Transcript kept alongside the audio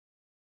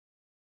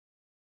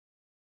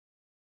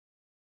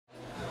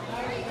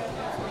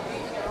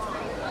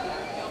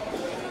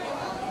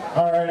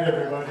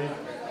everybody.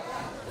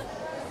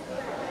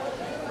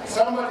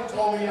 Somebody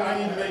told me I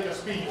need to make a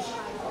speech.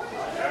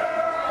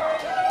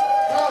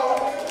 So,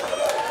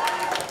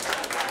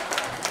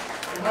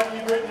 you might be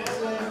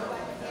witnessing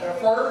the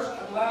first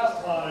and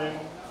last time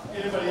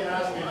anybody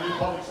asked me to do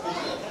public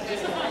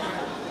speaking.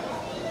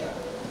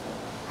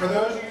 For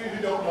those of you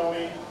who don't know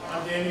me,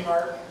 I'm Danny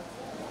Martin,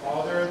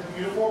 father of the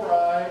beautiful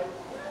bride.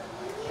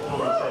 I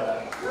wouldn't say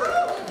that.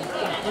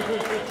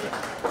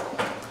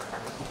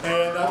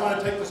 And I want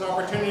to take this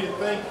opportunity to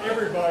thank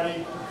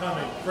everybody for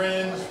coming.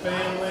 Friends,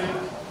 family,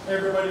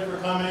 everybody for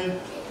coming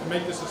to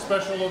make this a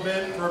special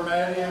event for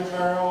Maddie and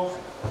Charles.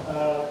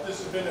 This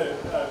has been a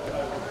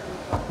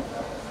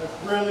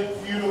really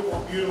beautiful,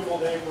 beautiful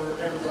day for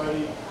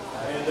everybody.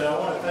 And I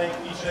want to thank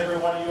each and every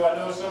one of you. I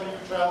know some of you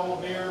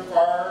traveled near,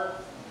 far,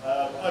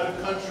 out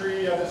of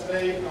country, out of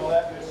state, and all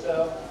that good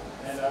stuff.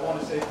 And I want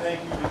to say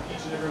thank you to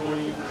each and every one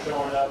of you for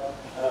showing up.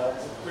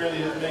 It really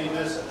has made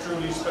this a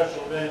truly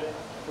special event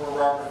for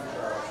Robert and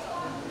Charles.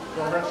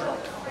 Robert and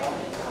Charles.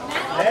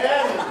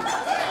 Maddie!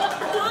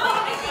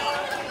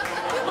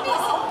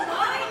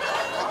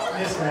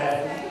 Miss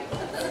Maddie.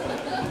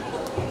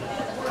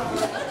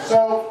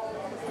 So,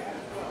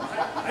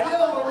 I did a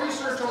little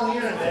research on the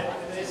internet,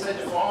 and they said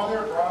the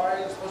father,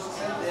 bride, is supposed to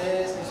say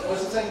this, and he's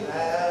supposed to say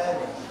that.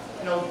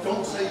 You know,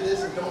 don't say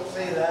this and don't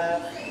say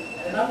that.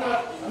 And I'm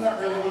not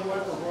really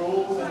one for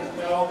rules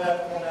and all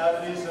that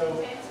formality,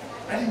 so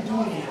I didn't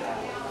do any of that.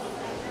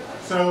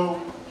 So,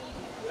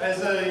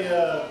 as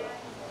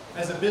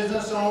a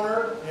business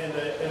owner and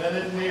an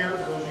engineer,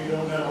 for those of you who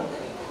don't know,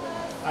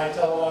 I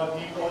tell a lot of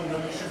people, you know,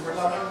 you should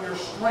rely on your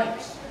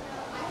strengths,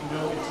 you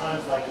know, in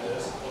times like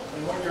this.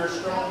 And what you're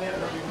strong at,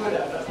 what you're good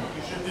at, that's what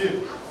you should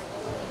do.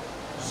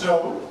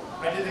 So,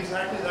 I did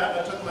exactly that.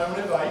 I took my own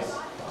advice,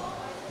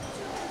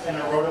 and I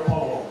wrote a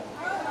poem.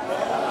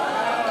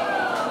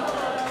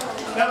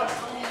 Now,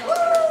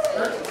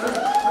 where's my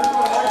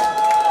wife?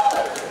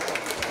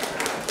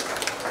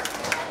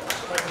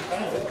 If I can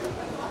find it.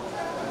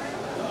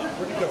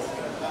 Where'd it go?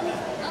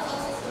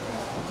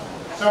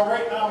 So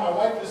right now, my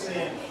wife is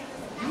saying,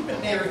 "You've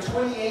been married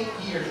 28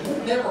 years.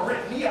 You've never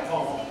written me a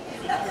poem."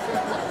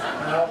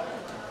 Well,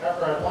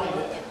 after I find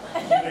it,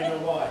 you may know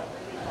why.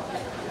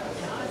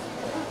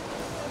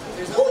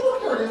 Oh, look,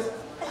 there it is.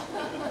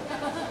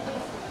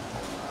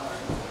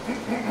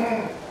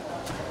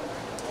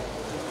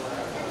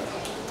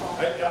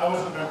 I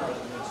wasn't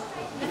memorizing this.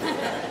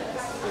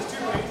 There's 2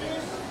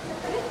 pages.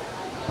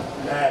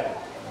 Maddie.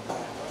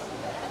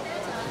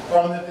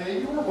 From the day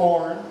you were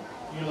born,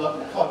 you loved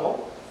to cuddle.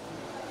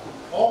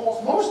 Almost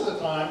most of the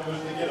time, it was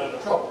to get out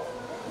of trouble.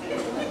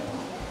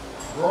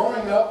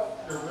 Growing up,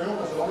 your room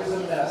was always a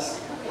mess.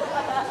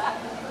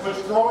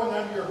 What's growing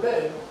under your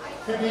bed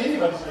could be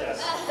anybody's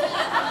guess.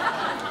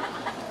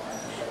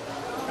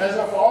 As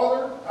a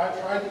father, I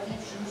tried to keep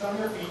shoes on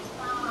your feet.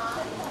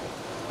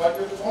 But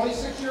you're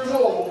 26 years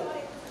old,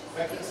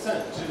 I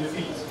consent to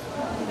defeat.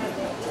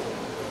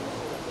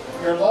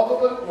 Your love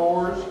of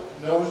outdoors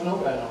knows no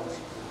bounds,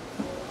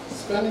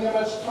 spending as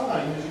much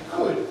time as you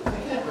could in the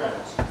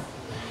campgrounds.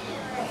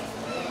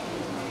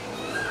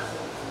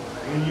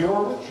 When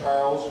you're with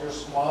Charles, your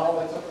smile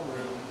lights up the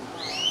room.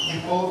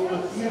 You both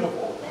look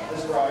beautiful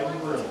as bride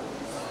and groom.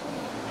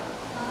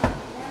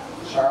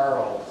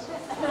 Charles.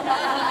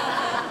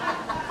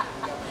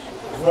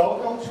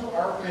 Welcome to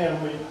our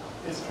family.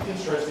 It's an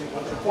interesting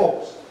bunch of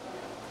folks.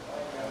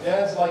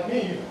 Dads like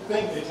me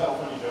think they tell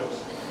funny jokes.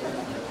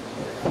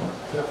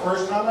 The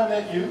first time I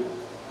met you,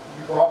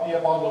 you brought me a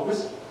bottle of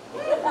whiskey.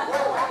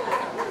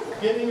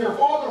 Getting your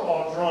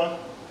father-in-law drunk,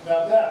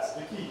 now that's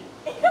the key.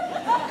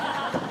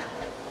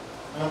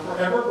 I'm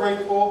forever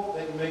grateful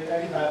that you make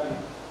Maddie happy.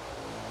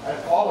 I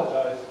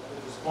apologize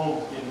if this phone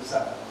is getting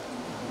sad.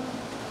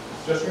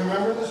 Just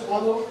remember this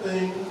one little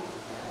thing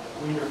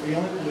when you're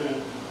feeling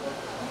blue.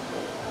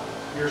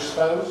 Your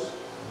spouse,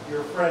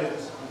 your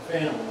friends, and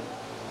family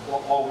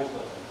will always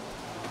love you.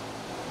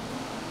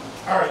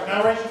 All right,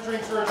 now raise your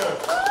drinks for a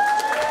toast.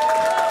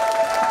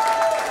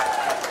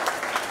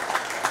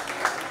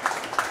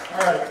 All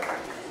right.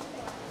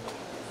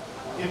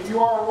 If you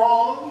are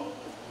wrong,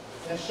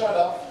 then shut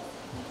up.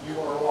 You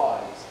are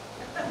wise.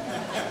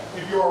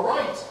 If you are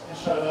right and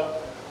shut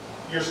up,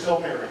 you're still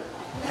married.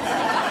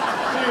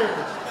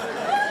 Cheers.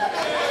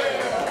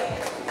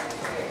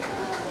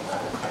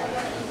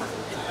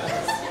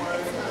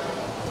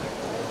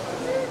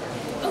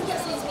 Oh,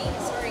 yes, it's me.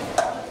 Sorry.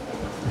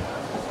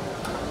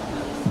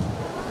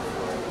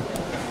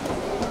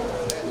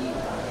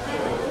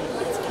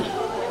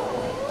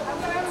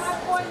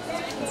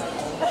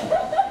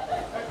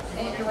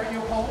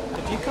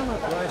 If you come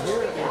up right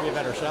here, it will be a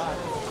better shot.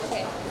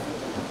 Okay.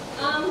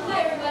 Hi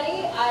everybody.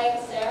 I'm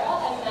Sarah.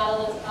 I'm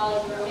Madeline's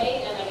college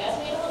roommate and I guess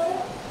maid of honor.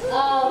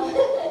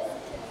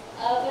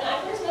 When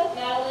I first met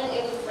Madeline,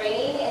 it was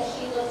raining and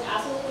she looked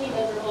absolutely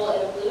miserable in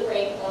a blue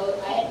raincoat.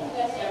 I had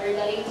convinced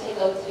everybody to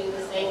go to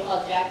this thing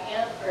called Jack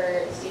Camp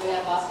for student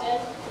at Boston.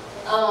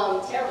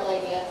 Terrible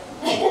idea.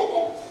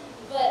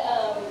 But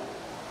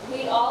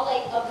we'd all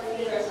like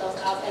uprooted ourselves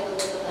outside the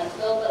woods of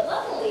Huntsville, but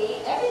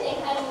luckily everything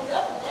had moved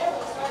up from there.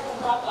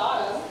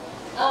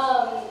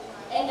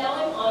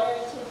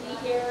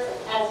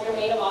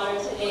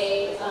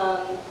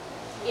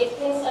 it's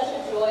been such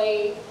a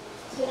joy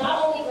to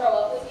not only grow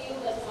up with you,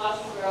 but to watch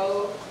you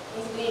grow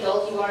into the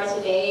adult you are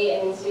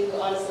today and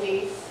to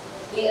honestly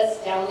the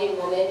astounding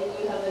woman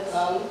you have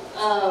become.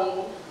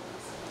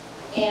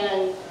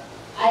 And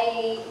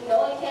I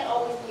know I can't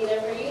always be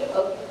there for you to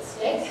poke you with the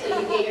stick so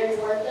you get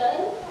your work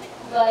done,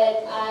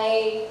 but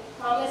I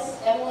promise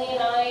Emily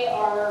and I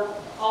are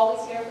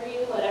always here for you,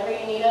 whatever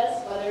you need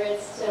us, whether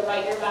it's to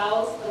write your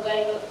vows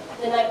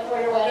the night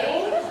before your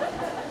wedding,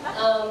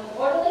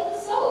 or to lay the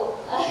soap.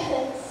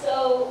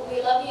 So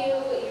we love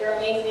you, you're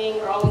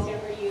amazing, we're always here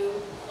for you,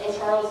 and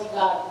Charles, you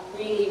got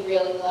really,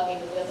 really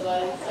lucky with this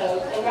one, so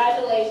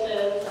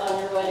congratulations on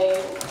your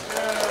wedding.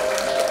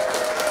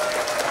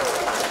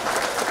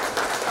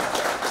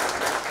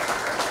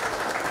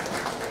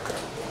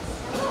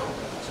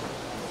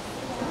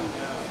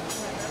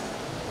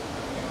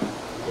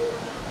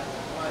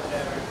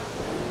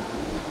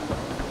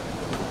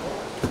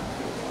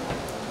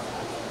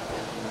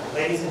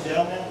 Ladies and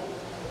gentlemen,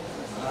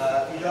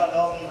 if you don't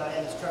know me, my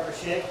name is Trevor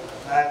Schick.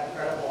 I have the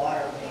incredible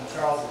honor of being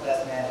Charles'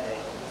 best man today.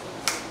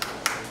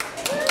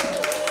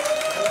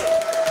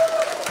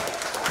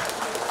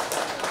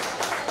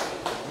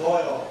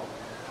 Loyal,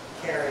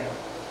 caring,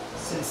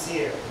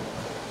 sincere,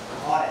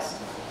 honest,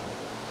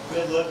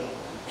 good looking,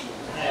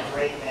 and a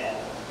great man.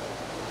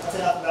 That's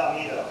enough about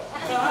me though.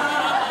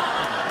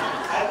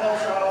 I've known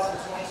Charles for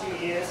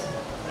 22 years,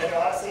 and I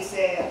can honestly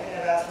say I couldn't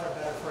have asked for a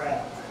better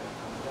friend.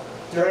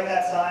 During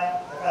that time,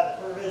 I've had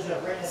the privilege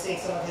of witnessing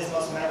some of his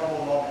most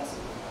memorable moments.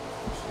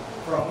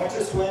 From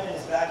winter swim in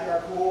his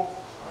backyard pool,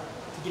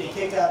 to getting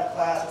kicked out of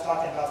class for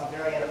talking about some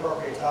very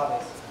inappropriate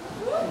topics.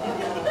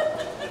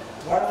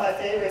 One of my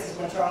favorites is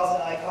when Charles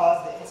and I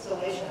caused the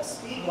installation of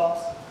speed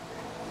bumps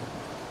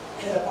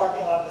in the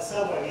parking lot of the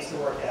subway we used to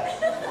work at.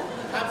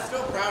 I'm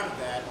still proud of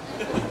that.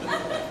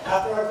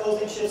 After our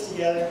closing shifts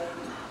together,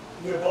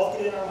 we would both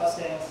get in our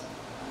Mustangs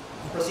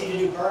and proceed to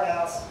do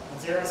burnouts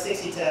and 0 to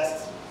 60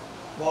 tests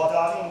while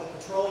dodging the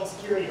patrolling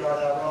security guard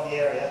that would roam the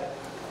area.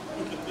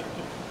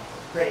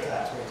 Great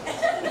times, great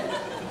times.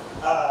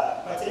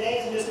 But today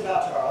isn't just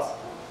about Charles.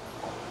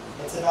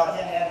 It's about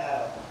him and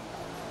Maddie.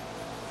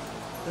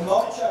 The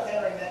moment Chuck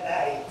Henry met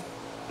Maddie,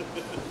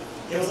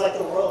 it was like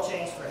the world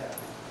changed for him.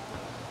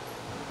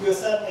 He was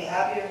suddenly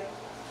happier,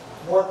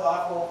 more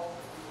thoughtful,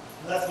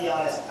 and let's be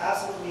honest,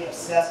 absolutely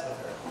obsessed with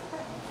her.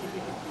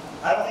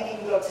 I don't think you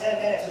can go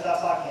 10 minutes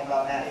without talking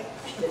about Maddie.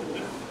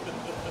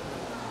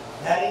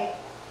 Maddie,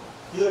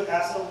 you look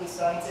absolutely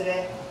stunning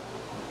today,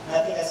 and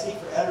I think I speak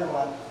for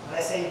everyone when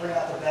I say you bring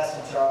out the best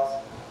in Charles.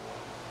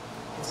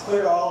 It's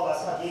clear to all of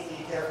us how deeply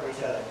you care for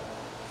each other.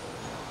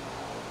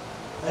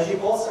 As you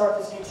both start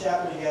this new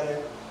chapter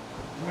together,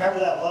 remember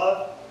that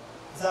love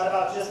is not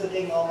about just the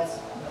big moments,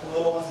 but the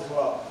little ones as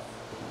well.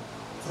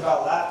 It's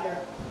about laughter,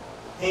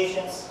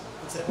 patience,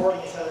 and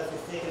supporting each other through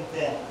thick and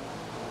thin.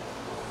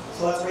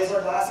 So let's raise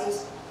our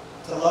glasses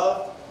to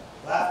love,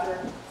 laughter,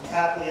 and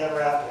happily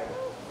ever after.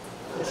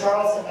 To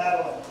Charles and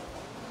Madeline,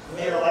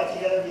 may your life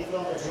together be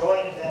filled with joy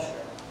and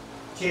adventure.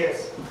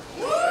 Cheers.